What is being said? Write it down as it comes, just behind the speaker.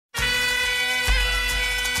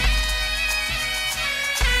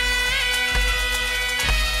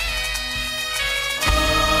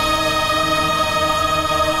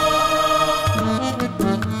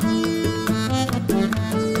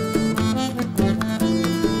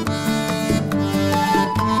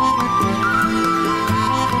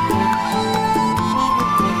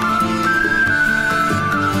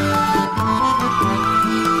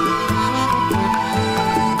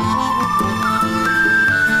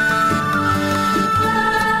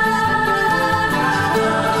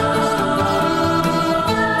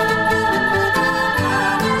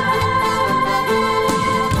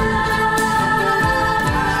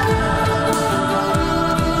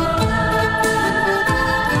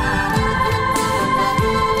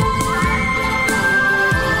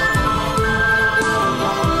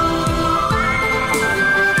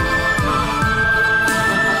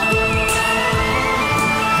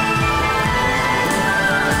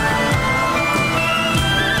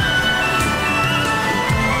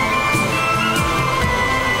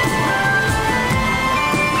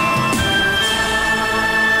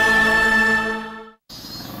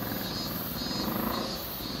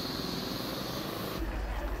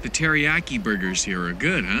The teriyaki burgers here are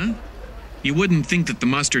good, huh? You wouldn't think that the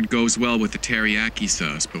mustard goes well with the teriyaki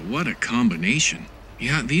sauce, but what a combination.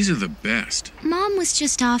 Yeah, these are the best. Mom was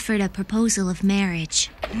just offered a proposal of marriage.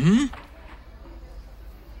 Hmm?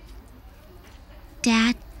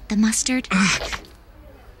 Dad, the mustard?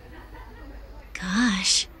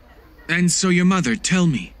 Gosh. And so your mother, tell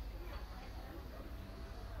me.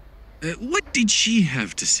 What did she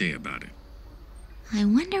have to say about it? I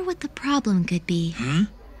wonder what the problem could be. Huh?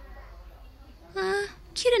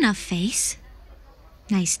 Cute enough face.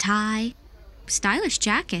 Nice tie. Stylish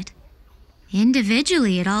jacket.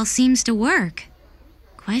 Individually, it all seems to work.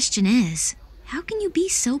 Question is, how can you be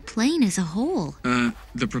so plain as a whole?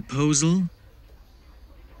 The proposal?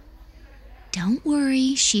 Don't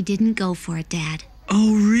worry, she didn't go for it, Dad.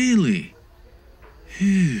 Oh, really?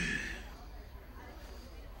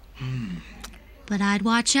 But I'd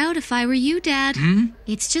watch out if I were you, Dad.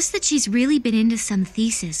 It's just that she's really been into some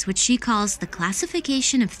thesis, which she calls the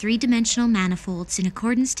classification of three-dimensional manifolds in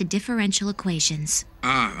accordance to differential equations.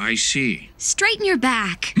 Ah, I see. Straighten your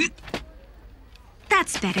back.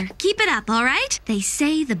 That's better. Keep it up, all right? They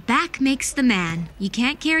say the back makes the man. You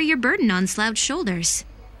can't carry your burden on slouched shoulders.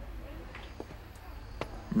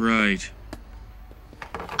 Right.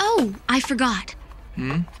 Oh, I forgot.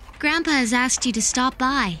 Grandpa has asked you to stop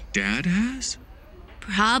by. Dad has?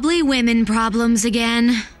 Probably women problems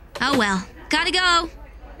again. Oh well, gotta go.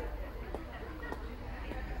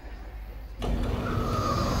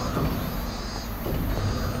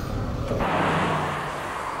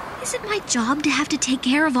 Is it my job to have to take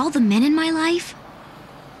care of all the men in my life?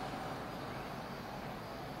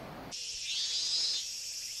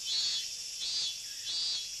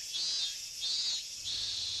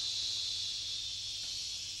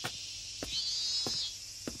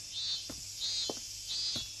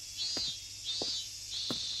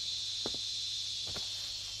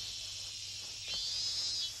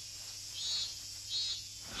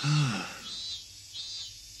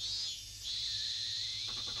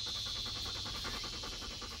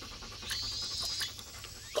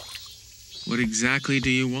 What exactly do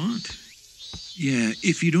you want? Yeah,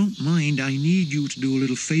 if you don't mind, I need you to do a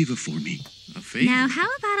little favor for me. A favor? Now, how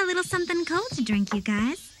about a little something cold to drink, you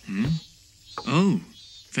guys? Oh,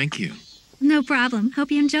 thank you. No problem.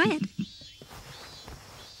 Hope you enjoy it.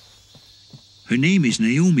 Her name is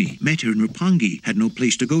Naomi. Met her in Roppongi. Had no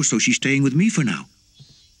place to go, so she's staying with me for now.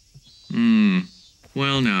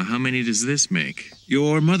 Well now, how many does this make?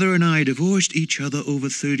 Your mother and I divorced each other over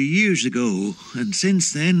 30 years ago, and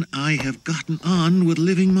since then I have gotten on with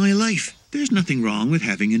living my life. There's nothing wrong with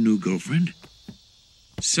having a new girlfriend.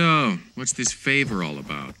 So, what's this favor all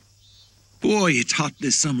about? Boy, it's hot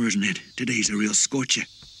this summer, isn't it? Today's a real scorcher.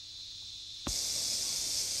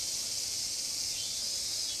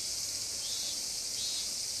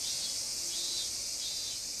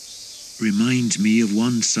 Reminds me of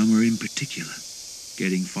one summer in particular.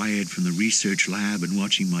 Getting fired from the research lab and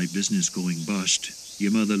watching my business going bust.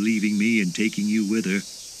 Your mother leaving me and taking you with her.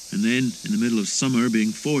 And then, in the middle of summer,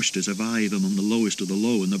 being forced to survive among the lowest of the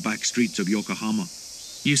low in the back streets of Yokohama.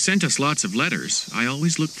 You sent us lots of letters. I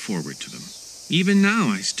always looked forward to them. Even now,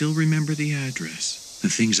 I still remember the address. The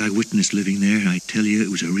things I witnessed living there, I tell you, it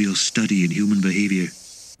was a real study in human behavior.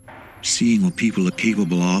 Seeing what people are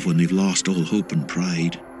capable of when they've lost all hope and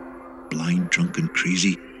pride. Blind, drunk, and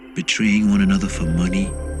crazy. Betraying one another for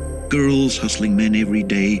money. Girls hustling men every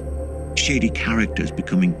day. Shady characters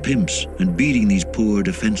becoming pimps and beating these poor,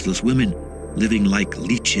 defenseless women. Living like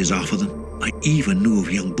leeches off of them. I even knew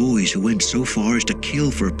of young boys who went so far as to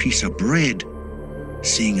kill for a piece of bread.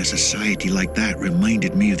 Seeing a society like that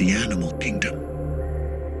reminded me of the animal kingdom.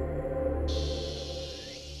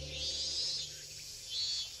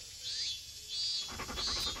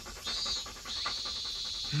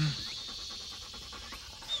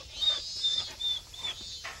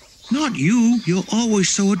 Not you. You're always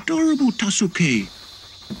so adorable, Tasuke.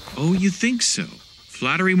 Oh, you think so?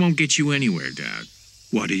 Flattery won't get you anywhere, Dad.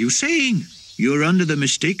 What are you saying? You're under the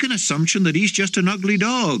mistaken assumption that he's just an ugly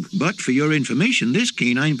dog. But for your information, this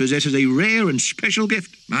canine possesses a rare and special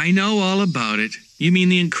gift. I know all about it. You mean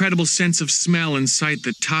the incredible sense of smell and sight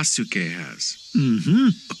that Tasuke has?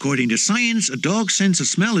 According to science, a dog's sense of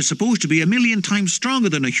smell is supposed to be 1,000,000 times stronger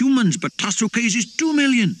than a human's, but Tasuke's is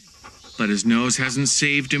 2,000,000. But his nose hasn't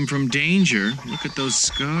saved him from danger. Look at those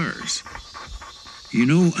scars. You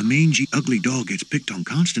know, a mangy, ugly dog gets picked on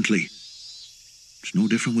constantly. It's no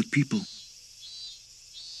different with people.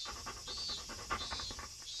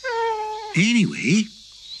 Anyway,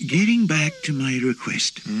 getting back to my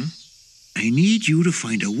request. I need you to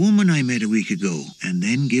find a woman I met a week ago and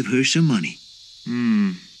then give her some money.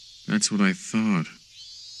 That's what I thought.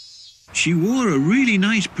 She wore a really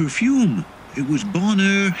nice perfume. It was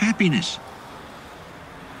Bonheur Happiness.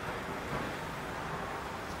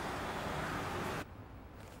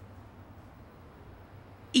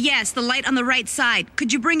 Yes, the light on the right side.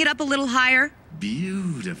 Could you bring it up a little higher?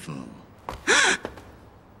 Beautiful.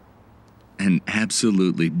 An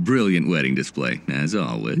absolutely brilliant wedding display, as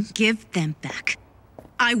always. Give them back.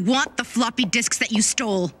 I want the floppy disks that you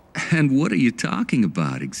stole. And what are you talking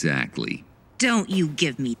about exactly? Don't you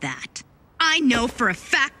give me that. I know for a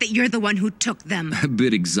fact that you're the one who took them. A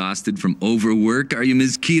bit exhausted from overwork, are you,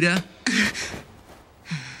 Ms. Kita?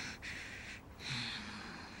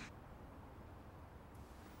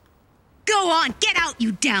 Go on, get out,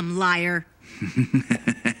 you damn liar.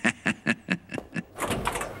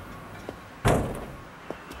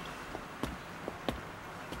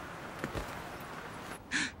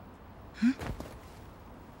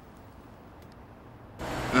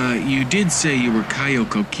 You did say you were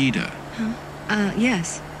Kayoko Kita.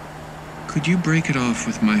 Yes. Could you break it off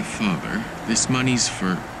with my father? This money's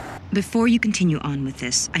for... Before you continue on with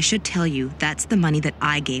this, I should tell you that's the money that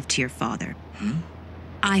I gave to your father. Huh?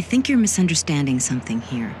 I think you're misunderstanding something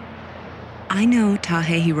here. I know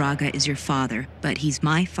Tahe Hiraga is your father, but he's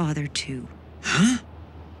my father too. Huh?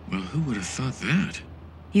 Well, who would have thought that?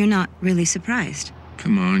 You're not really surprised.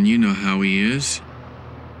 Come on, you know how he is.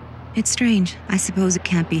 It's strange. I suppose it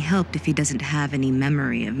can't be helped if he doesn't have any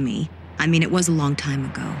memory of me. I mean, it was a long time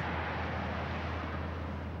ago.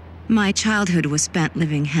 My childhood was spent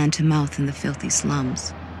living hand to mouth in the filthy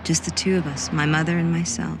slums. Just the two of us, my mother and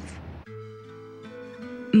myself.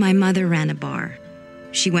 My mother ran a bar.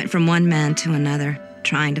 She went from one man to another,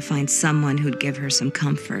 trying to find someone who'd give her some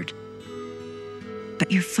comfort. But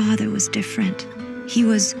your father was different. He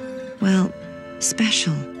was, well,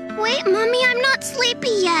 special. Wait, Mommy, I'm not sleepy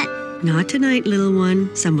yet. Not tonight, little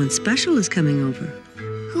one. Someone special is coming over.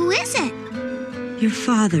 Who is it? Your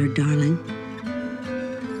father, darling.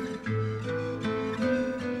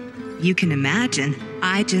 You can imagine,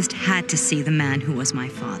 I just had to see the man who was my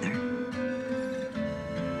father.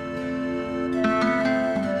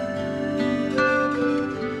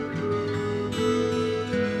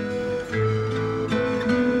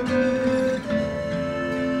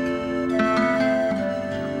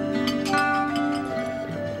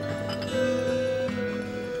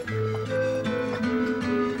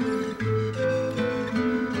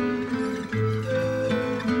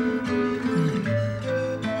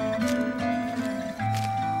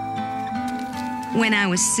 When I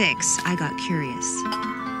was 6, I got curious.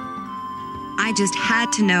 I just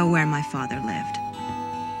had to know where my father lived.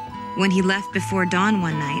 When he left before dawn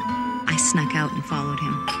one night, I snuck out and followed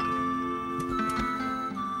him.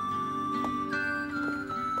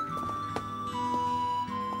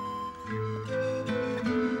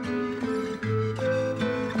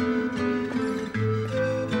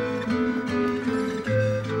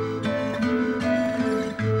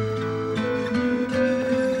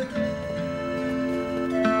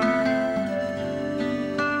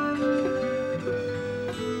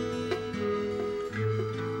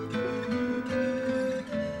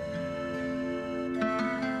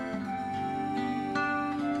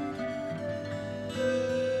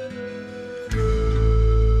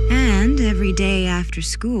 Every day after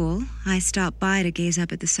school, I stopped by to gaze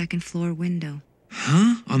up at the second floor window.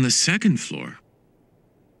 Huh? On the second floor?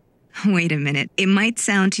 Wait a minute. It might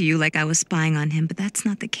sound to you like I was spying on him, but that's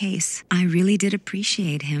not the case. I really did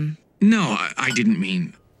appreciate him. No, I didn't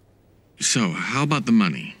mean... So, how about the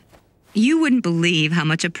money? You wouldn't believe how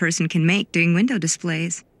much a person can make doing window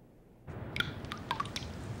displays.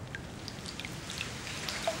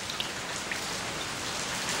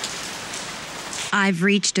 I've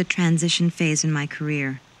reached a transition phase in my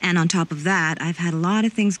career, and on top of that, I've had a lot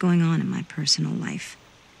of things going on in my personal life.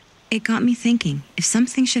 It got me thinking, if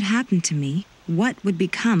something should happen to me, what would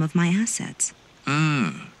become of my assets?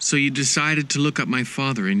 Ah, so you decided to look up my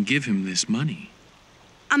father and give him this money.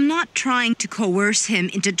 I'm not trying to coerce him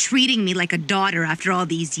into treating me like a daughter after all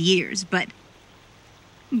these years, but...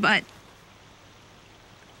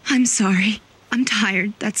 I'm sorry. I'm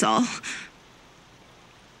tired, that's all.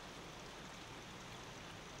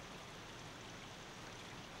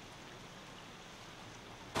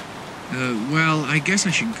 Well, I guess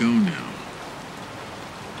I should go now.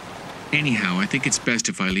 Anyhow, I think it's best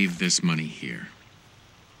if I leave this money here.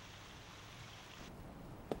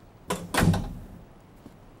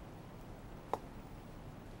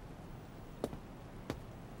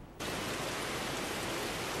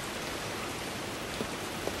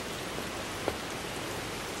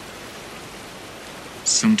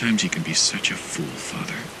 Sometimes you can be such a fool,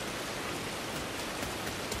 Father.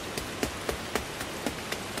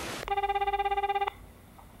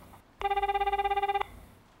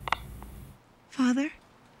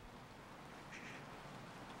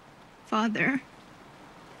 Father.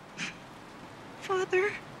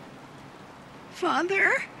 Father.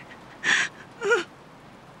 Father.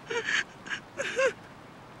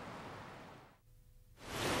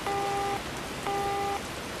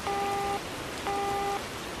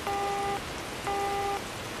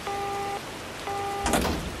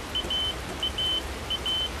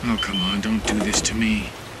 Oh, come on, don't do this to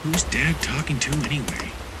me. Who's Dad talking to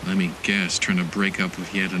anyway? Let me guess, trying to break up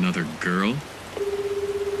with yet another girl?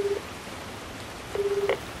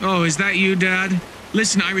 Oh, is that you, Dad?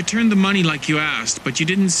 Listen, I returned the money like you asked, but you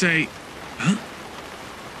didn't say... Huh?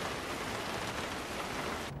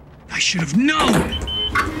 I should have known!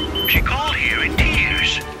 She called here in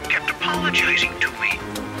tears, kept apologizing to me.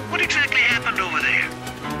 What exactly happened over there?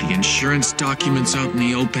 The insurance documents out in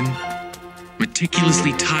the open.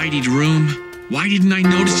 Meticulously tidied room. Why didn't I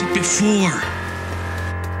notice it before?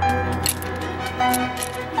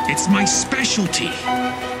 It's my specialty.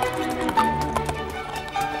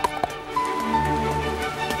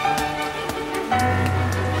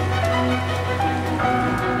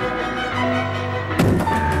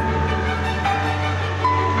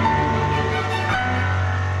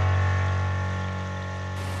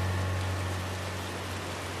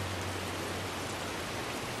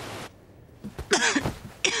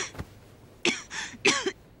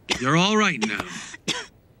 You're all right now.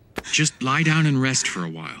 Just lie down and rest for a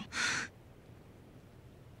while.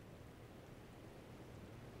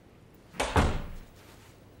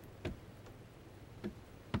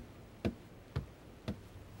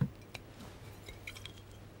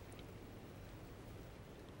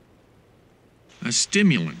 A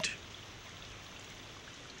stimulant.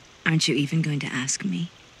 Aren't you even going to ask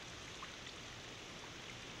me?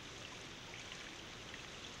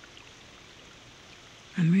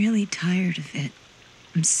 I'm really tired of it.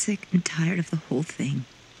 I'm sick and tired of the whole thing.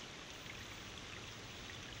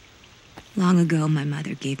 Long ago, my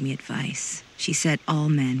mother gave me advice. She said all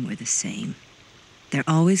men were the same. They're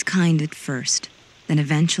always kind at first, then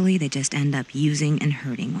eventually they just end up using and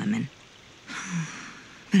hurting women.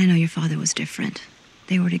 But I know your father was different.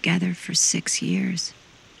 They were together for 6 years.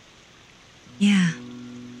 Yeah,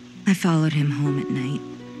 I followed him home at night,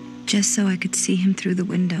 just so I could see him through the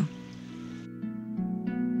window.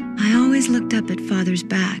 I always looked up at Father's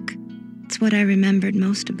back. It's what I remembered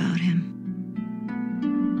most about him.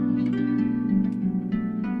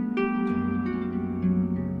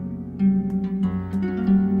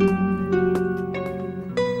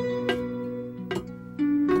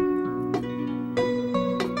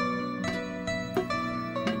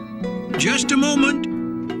 Just a moment.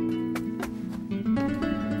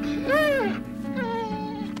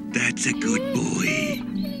 That's a good boy.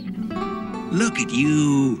 Look at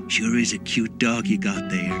you. Sure is a cute dog you got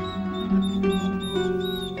there.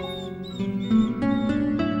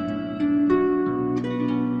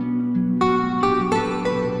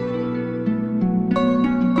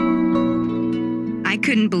 I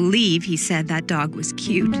couldn't believe he said that dog was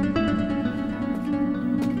cute.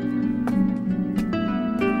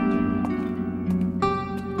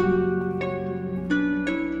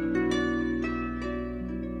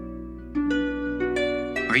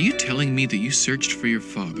 Are you telling me that you searched for your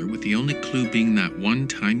father with the only clue being that one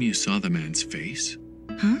time you saw the man's face?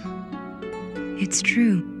 Huh? It's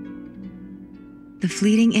true. The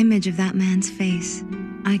fleeting image of that man's face,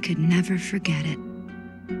 I could never forget it.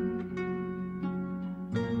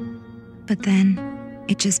 But then,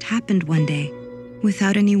 it just happened one day.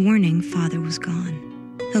 Without any warning, Father was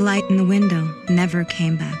gone. The light in the window never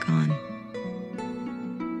came back on.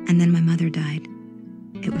 And then my mother died.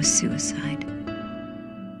 It was suicide.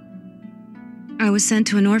 I was sent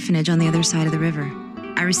to an orphanage on the other side of the river.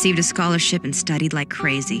 I received a scholarship and studied like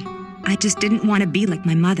crazy. I just didn't want to be like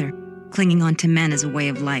my mother, clinging on to men as a way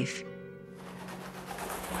of life.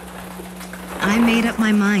 I made up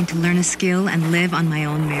my mind to learn a skill and live on my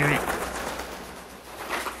own merit.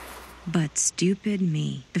 But stupid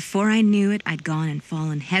me. Before I knew it, I'd gone and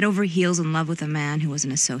fallen head over heels in love with a man who was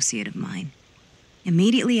an associate of mine.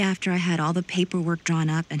 Immediately after I had all the paperwork drawn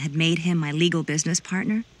up and had made him my legal business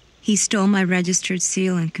partner, he stole my registered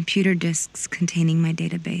seal and computer disks containing my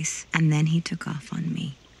database, and then he took off on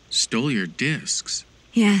me. Stole your discs?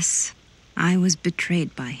 Yes, I was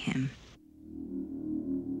betrayed by him.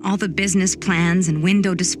 All the business plans and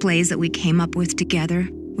window displays that we came up with together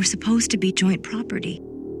were supposed to be joint property.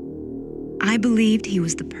 I believed he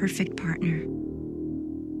was the perfect partner.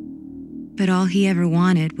 But all he ever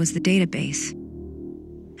wanted was the database.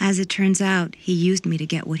 As it turns out, he used me to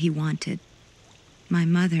get what he wanted. My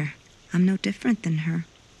mother, I'm no different than her.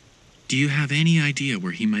 Do you have any idea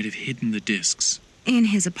where he might have hidden the discs? In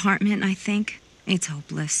his apartment, I think. It's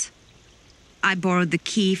hopeless. I borrowed the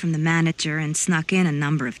key from the manager and snuck in a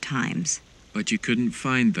number of times. But you couldn't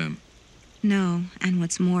find them. No, and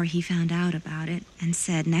what's more, he found out about it and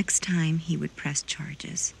said next time he would press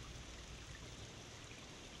charges.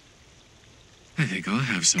 I think I'll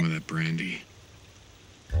have some of that brandy.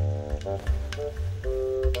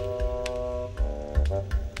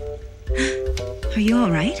 Are you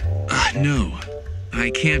all right? No. I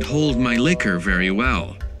can't hold my liquor very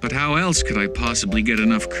well. But how else could I possibly get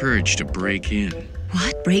enough courage to break in?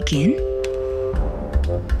 What? Break in?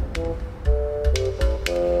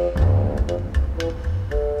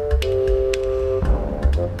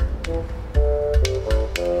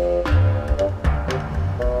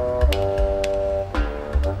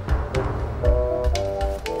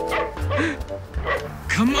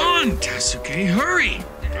 Come on, Tasuke, hurry!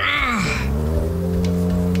 Ugh.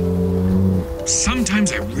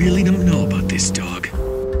 Sometimes I really don't know about this dog.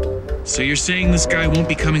 So you're saying this guy won't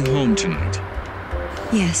be coming home tonight?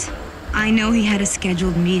 Yes. I know he had a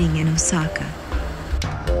scheduled meeting in Osaka.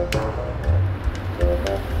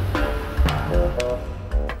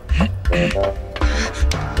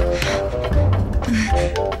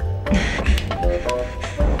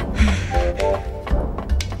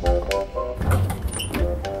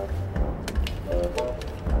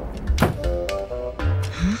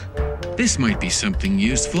 This might be something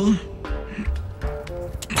useful.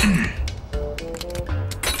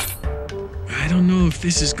 I don't know if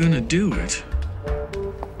this is gonna do it.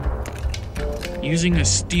 Using a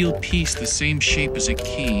steel piece the same shape as a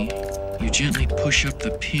key, you gently push up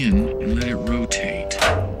the pin and let it rotate.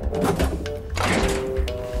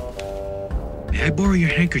 May I borrow your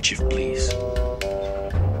handkerchief, please?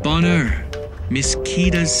 Bonheur, Miss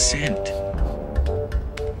Kida's scent.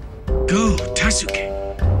 Go, Tasuke.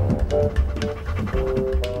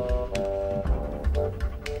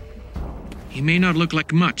 He may not look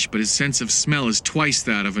like much, but his sense of smell is twice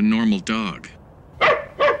that of a normal dog.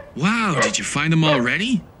 Wow, did you find them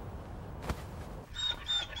already?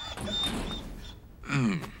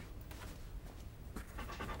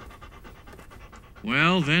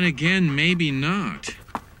 Well, then again, maybe not.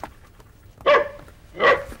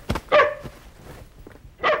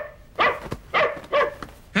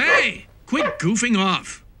 Hey! Quit goofing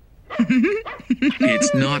off!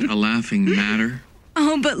 It's not a laughing matter.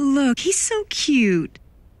 Oh, but look, he's so cute.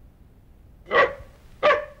 Huh?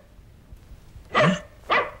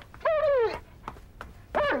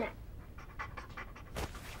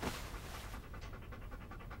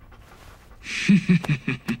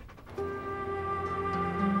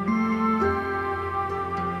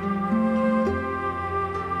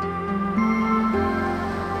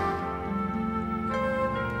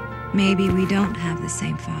 Maybe we don't have the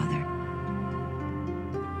same father.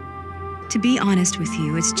 To be honest with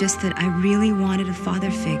you, it's just that I really wanted a father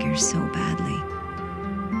figure so badly.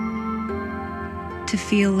 To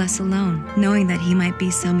feel less alone, knowing that he might be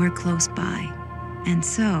somewhere close by. And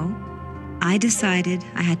so, I decided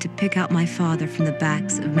I had to pick out my father from the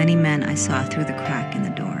backs of many men I saw through the crack in the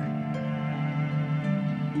door.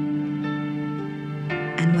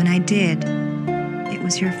 And when I did, it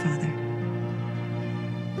was your father.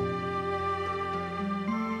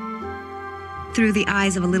 Through the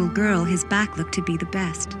eyes of a little girl, his back looked to be the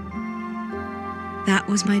best. That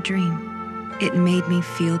was my dream. It made me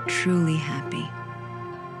feel truly happy.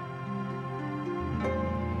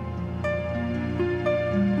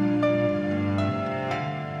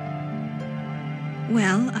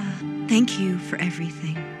 Well, thank you for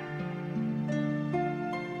everything.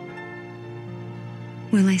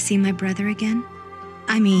 Will I see my brother again?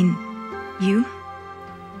 I mean, you?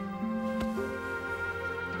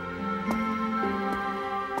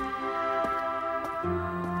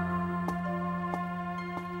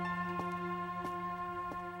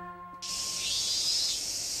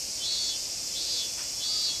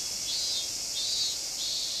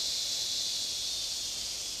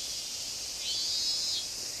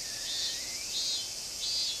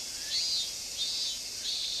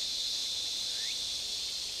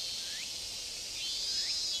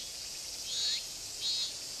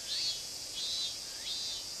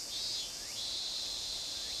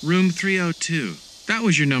 Room 302. That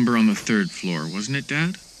was your number on the 3rd floor, wasn't it,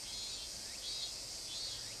 Dad?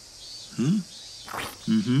 Huh?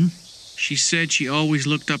 Mm-hmm. She said she always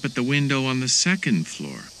looked up at the window on the 2nd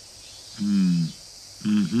floor.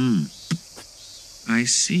 Mm-hmm. I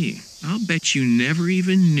see. I'll bet you never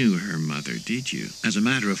even knew her mother, did you? As a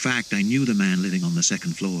matter of fact, I knew the man living on the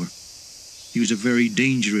 2nd floor. He was a very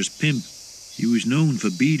dangerous pimp. He was known for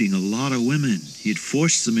beating a lot of women. He had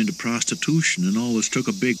forced them into prostitution and always took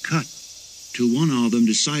a big cut. till one of them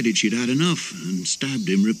decided she'd had enough and stabbed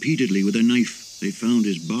him repeatedly with a knife. They found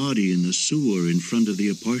his body in the sewer in front of the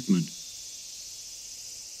apartment.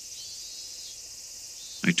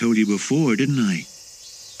 I told you before, didn't I?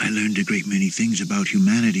 I learned a great many things about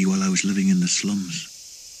humanity while I was living in the slums.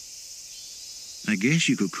 I guess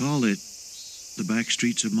you could call it the back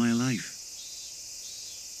streets of my life.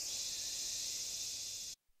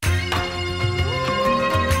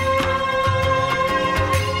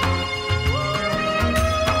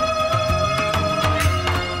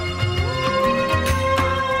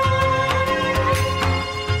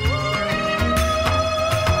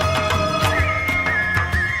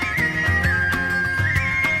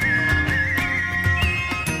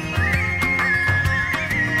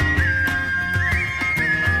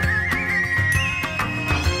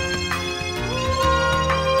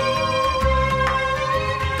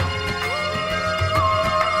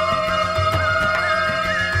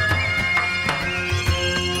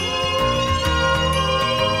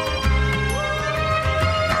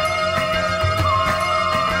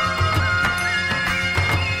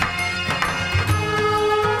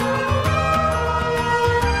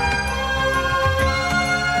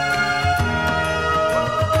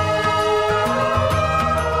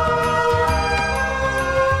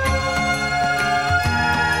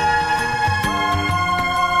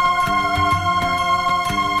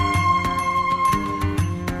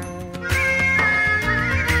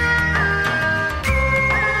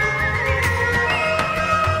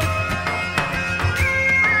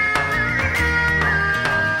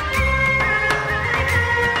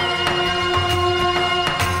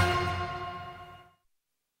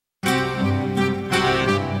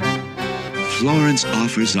 Florence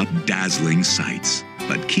offers up dazzling sights,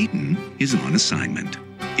 but Keaton is on assignment.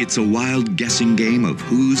 It's a wild guessing game of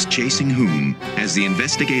who's chasing whom as the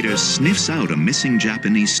investigator sniffs out a missing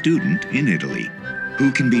Japanese student in Italy.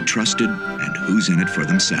 Who can be trusted and who's in it for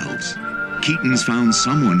themselves? Keaton's found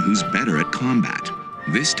someone who's better at combat.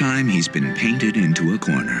 This time he's been painted into a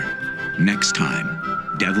corner. Next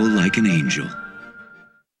time, Devil Like an Angel.